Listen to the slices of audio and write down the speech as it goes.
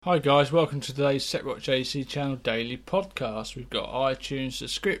Hi guys, welcome to today's SecWatch JC channel daily podcast. We've got iTunes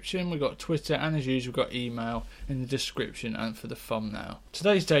subscription, we've got Twitter, and as usual we've got email in the description and for the thumbnail.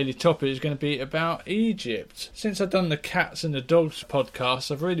 Today's daily topic is going to be about Egypt. Since I've done the cats and the dogs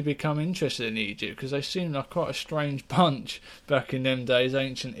podcast, I've really become interested in Egypt because they seem like quite a strange bunch back in them days,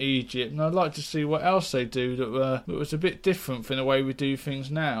 ancient Egypt, and I'd like to see what else they do that was a bit different from the way we do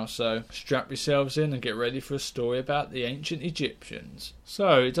things now. So strap yourselves in and get ready for a story about the ancient Egyptians.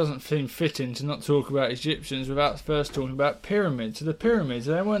 So it doesn't seem fitting to not talk about Egyptians without first talking about pyramids. So the pyramids,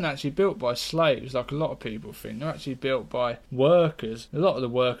 they weren't actually built by slaves like a lot of people think. They're actually built by workers. A lot of the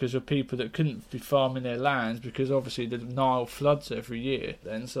workers were people that couldn't be farming their lands because obviously the Nile floods every year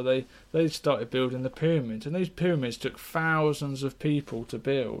then. So they started building the pyramids. And these pyramids took thousands of people to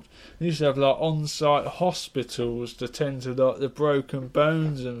build. They used to have like on-site hospitals to tend to like the broken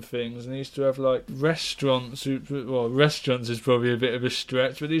bones and things. And they used to have like restaurants. Well, restaurants is probably a bit of a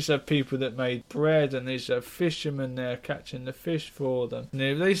stretch, but they used to have people that made bread, and they used to have fishermen there catching the fish for them. And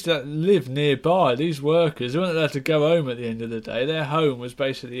they used to live nearby. These workers, they weren't allowed to go home at the end of the day. Their home was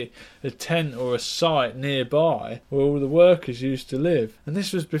basically a tent or a site nearby where all the workers used to live. And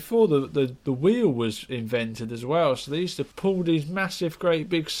this was before the wheel was invented as well. So they used to pull these massive, great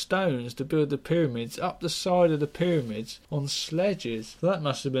big stones to build the pyramids up the side of the pyramids on sledges. So that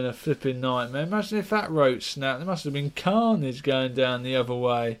must have been a flipping nightmare. Imagine if that rope snapped. There must have been carnage going down the other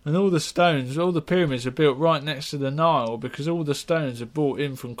way. And all the stones, all the pyramids are built right next to the Nile because all the stones are brought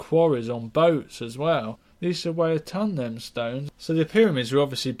in from quarries on boats as well. They used to weigh a ton, them stones. So the pyramids were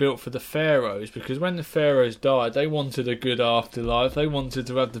obviously built for the pharaohs because when the pharaohs died, they wanted a good afterlife. They wanted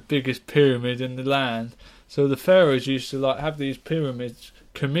to have the biggest pyramid in the land. So the pharaohs used to like have these pyramids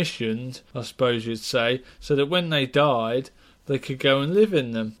commissioned, I suppose you'd say, so that when they died, they could go and live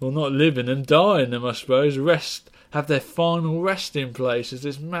in them. Well, not live in them, die in them, I suppose. Have their final resting place as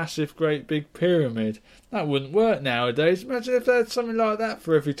this massive, great big pyramid. That wouldn't work nowadays. Imagine if they had something like that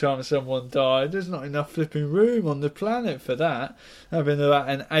for every time someone died. There's not enough flipping room on the planet for that. Having about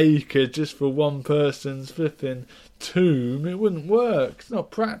an acre just for one person's flipping tomb, it wouldn't work. It's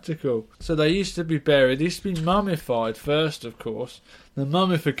not practical. So they used to be buried. They used to be mummified first, of course. The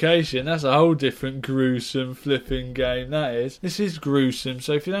mummification, that's a whole different gruesome flipping game, that is. This is gruesome,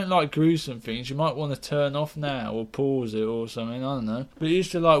 so if you don't like gruesome things, you might want to turn off now or pause it or something, I don't know. But you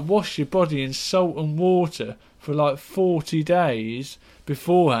used to like wash your body in salt and water for like 40 days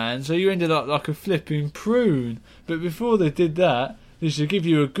beforehand, so you ended up like a flipping prune. But before they did that, they used to give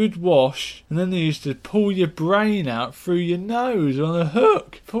you a good wash, and then they used to pull your brain out through your nose on a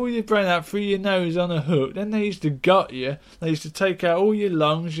hook. Pull your brain out through your nose on a hook. Then they used to gut you. They used to take out all your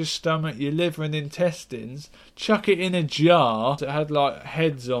lungs, your stomach, your liver and intestines, chuck it in a jar that had like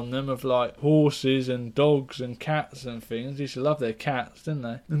heads on them of like horses and dogs and cats and things. They used to love their cats, didn't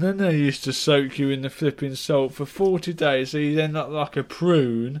they? And then they used to soak you in the flipping salt for 40 days, so you end up like a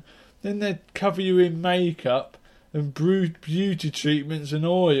prune. Then they'd cover you in makeup and beauty treatments and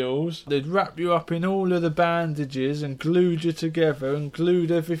oils. They'd wrap you up in all of the bandages and glued you together and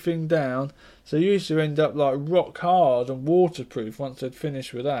glued everything down. So you used to end up like rock hard and waterproof once they'd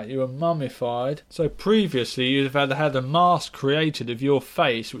finished with that. You were mummified. So previously you'd have had a mask created of your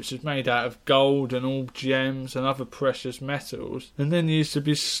face which was made out of gold and all gems and other precious metals. And then you used to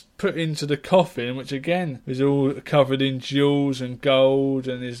be put into the coffin, which again is all covered in jewels and gold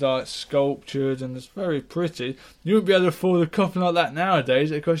and is like sculptured and it's very pretty. You wouldn't be able to afford a coffin like that nowadays.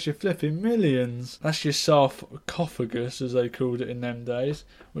 It costs you flipping millions. That's your sarcophagus, as they called it in them days,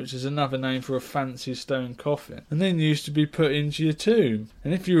 which is another name for a fancy stone coffin. And then you used to be put into your tomb.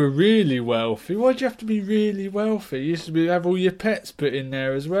 And if you were really wealthy, why'd you have to be really wealthy? You used to have all your pets put in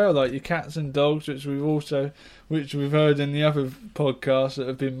there as well, like your cats and dogs, which we've heard in the other podcasts that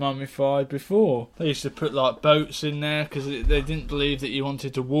have been mummified before. They used to put like boats in there because they didn't believe that you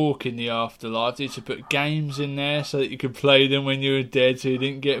wanted to walk in the afterlife. They used to put games in there so that you could play them when you were dead so you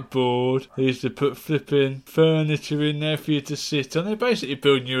didn't get bored. They used to put flipping furniture in there for you to sit on. They're basically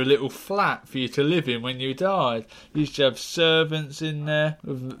building you a little flat for you to live in when you died. You used to have servants in there,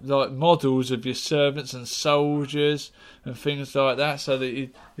 with like models of your servants and soldiers and things like that, so that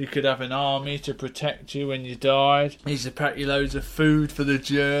you could have an army to protect you when you died. They used to pack you loads of food for the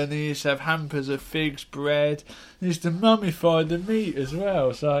journey. They used to have hampers of figs, bread. They used to mummify the meat as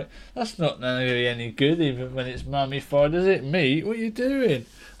well. So that's not really any good even when it's mummified, is it? Meat? What are you doing?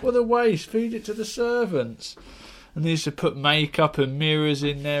 What a waste. Feed it to the servants. And they used to put makeup and mirrors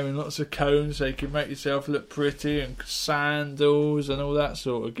in there and lots of combs so you could make yourself look pretty, and sandals and all that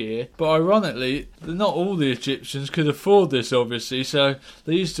sort of gear. But ironically, not all the Egyptians could afford this, obviously, so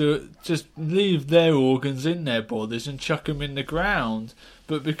they used to just leave their organs in their bodies and chuck them in the ground.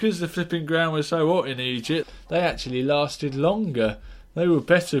 But because the flipping ground was so hot in Egypt, they actually lasted longer. They were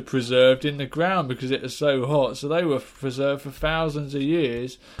better preserved in the ground because it was so hot, so they were preserved for thousands of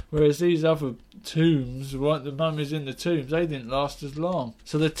years, whereas these other tombs, the mummies in the tombs, they didn't last as long.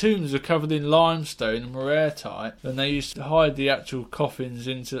 So the tombs were covered in limestone and were airtight, and they used to hide the actual coffins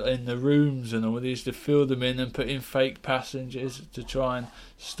in the rooms and all. They used to fill them in and put in fake passengers to try and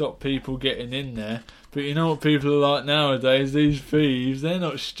stop people getting in there. But you know what people are like nowadays, these thieves, they're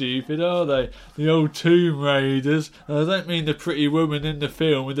not stupid, are they? The old tomb raiders. And I don't mean the pretty woman in the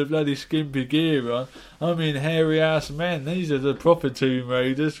film with the bloody skimpy gear on. I mean hairy-ass men. These are the proper tomb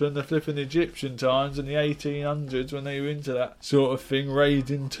raiders from the flipping Egyptian times in the 1800s when they were into that sort of thing,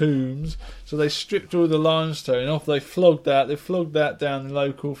 raiding tombs. So they stripped all the limestone off, they flogged that down the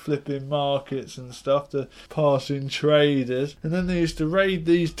local flipping markets and stuff to passing traders. And then they used to raid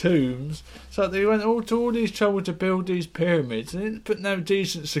these tombs. So they went to all these trouble to build these pyramids. They didn't put no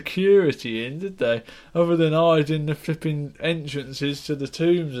decent security in, did they? Other than hiding the flipping entrances to the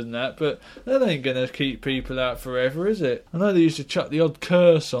tombs and that. But that ain't going to keep people out forever, is it? I know they used to chuck the odd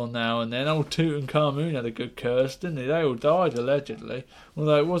curse on now and then. Old Tutankhamun had a good curse, didn't he? They all died, allegedly.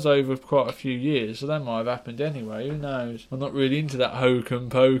 Although it was over quite a few years, so that might have happened anyway, who knows? I'm not really into that hokum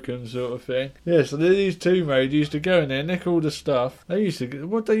pokum sort of thing. Yeah, so these tomb raiders used to go in there, nick all the stuff.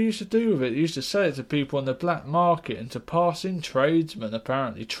 What they used to do with it, they used to sell it to people on the black market and to passing tradesmen,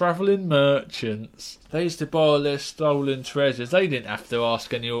 apparently, travelling merchants. They used to buy all their stolen treasures. They didn't have to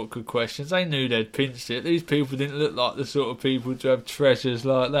ask any awkward questions. They knew they'd pinched it. These people didn't look like the sort of people to have treasures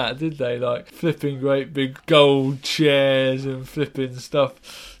like that, did they? Like flipping great big gold chairs and flipping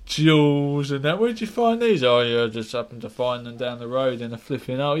stuff, jewels and that. Where'd you find these? Oh, yeah, I just happened to find them down the road in a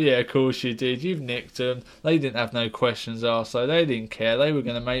flipping, oh yeah, of course you did, you've nicked them. They didn't have no questions asked, so they didn't care. They were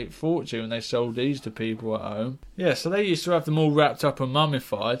going to make a fortune when they sold these to people at home. Yeah, so they used to have them all wrapped up and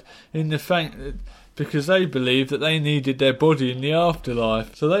mummified in the fact that because they believed that they needed their body in the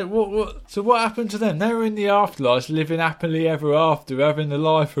afterlife. So what happened to them? They were in the afterlife, living happily ever after, having the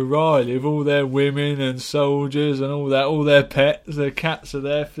life of Riley with all their women and soldiers and all that, all their pets. Their cats are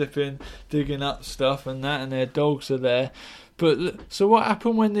there flipping, digging up stuff and that, and their dogs are there. But so what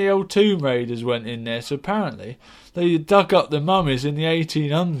happened when the old tomb raiders went in there? So apparently they dug up the mummies in the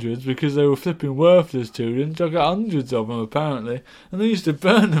 1800s because they were flipping worthless to them, dug up hundreds of them apparently, and they used to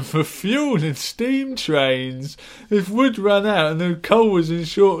burn them for fuel in steam trains. If wood ran out and the coal was in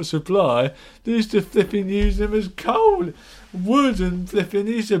short supply, they used to flipping use them as coal. Wood and flipping,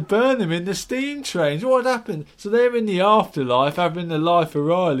 they used to burn them in the steam trains. What happened? So they're in the afterlife, having the life of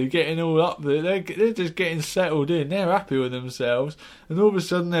Riley, getting all up there. They're just getting settled in. They're happy with themselves, and all of a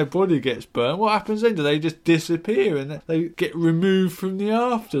sudden their body gets burnt. What happens then? Do they just disappear and they get removed from the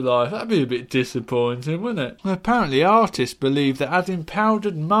afterlife? That'd be a bit disappointing, wouldn't it? Well, apparently artists believe that adding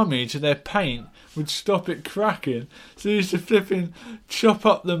powdered mummy to their paint would stop it cracking. So they used to flipping chop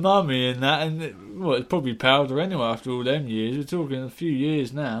up the mummy and that, and it's probably powder anyway after all them years. We're talking a few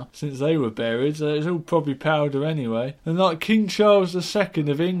years now since they were buried, so it's all probably powder anyway. And like King Charles II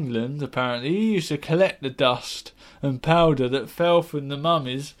of England, apparently, he used to collect the dust and powder that fell from the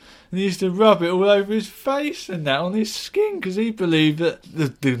mummies, and he used to rub it all over his face and that, on his skin, because he believed that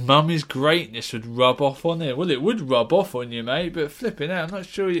the mummy's greatness would rub off on it. Well, it would rub off on you, mate, but flipping out, I'm not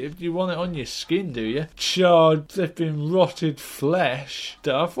sure if you want it on your skin, do you? Charred, flipping, rotted flesh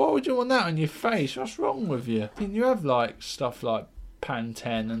stuff. Why would you want that on your face? What's wrong with you? I mean, you have like stuff like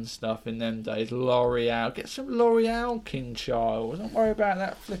Pantene and stuff in them days. L'Oreal. Get some L'Oreal, King Charles. Don't worry about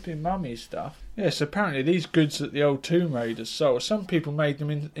that flipping mummy stuff. Yes, apparently these goods that the old tomb raiders sold, some people made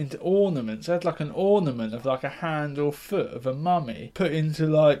them into ornaments. They had like an ornament of like a hand or foot of a mummy put into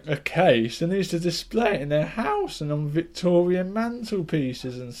like a case, and they used to display it in their house and on Victorian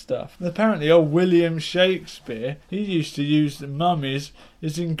mantelpieces and stuff. And apparently old William Shakespeare, he used to use the mummies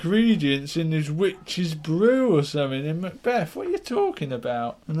as ingredients in his witch's brew or something in Macbeth. What are you talking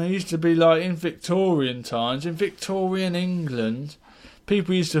about? And they used to be like in Victorian times, in Victorian England,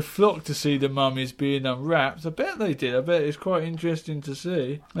 People used to flock to see the mummies being unwrapped. I bet they did. I bet it's quite interesting to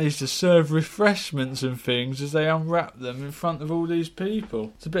see. They used to serve refreshments and things as they unwrapped them in front of all these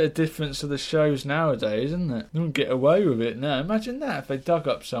people. It's a bit of difference to the shows nowadays, isn't it? They wouldn't get away with it now. Imagine that if they dug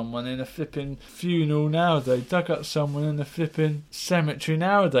up someone in a flipping funeral nowadays, dug up someone in a flipping cemetery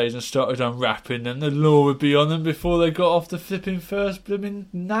nowadays and started unwrapping them. The law would be on them before they got off the flipping first blooming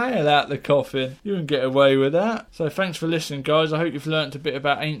nail out the coffin. You wouldn't get away with that. So thanks for listening, guys. I hope you've learnt a bit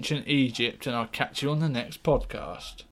about ancient Egypt, and I'll catch you on the next podcast.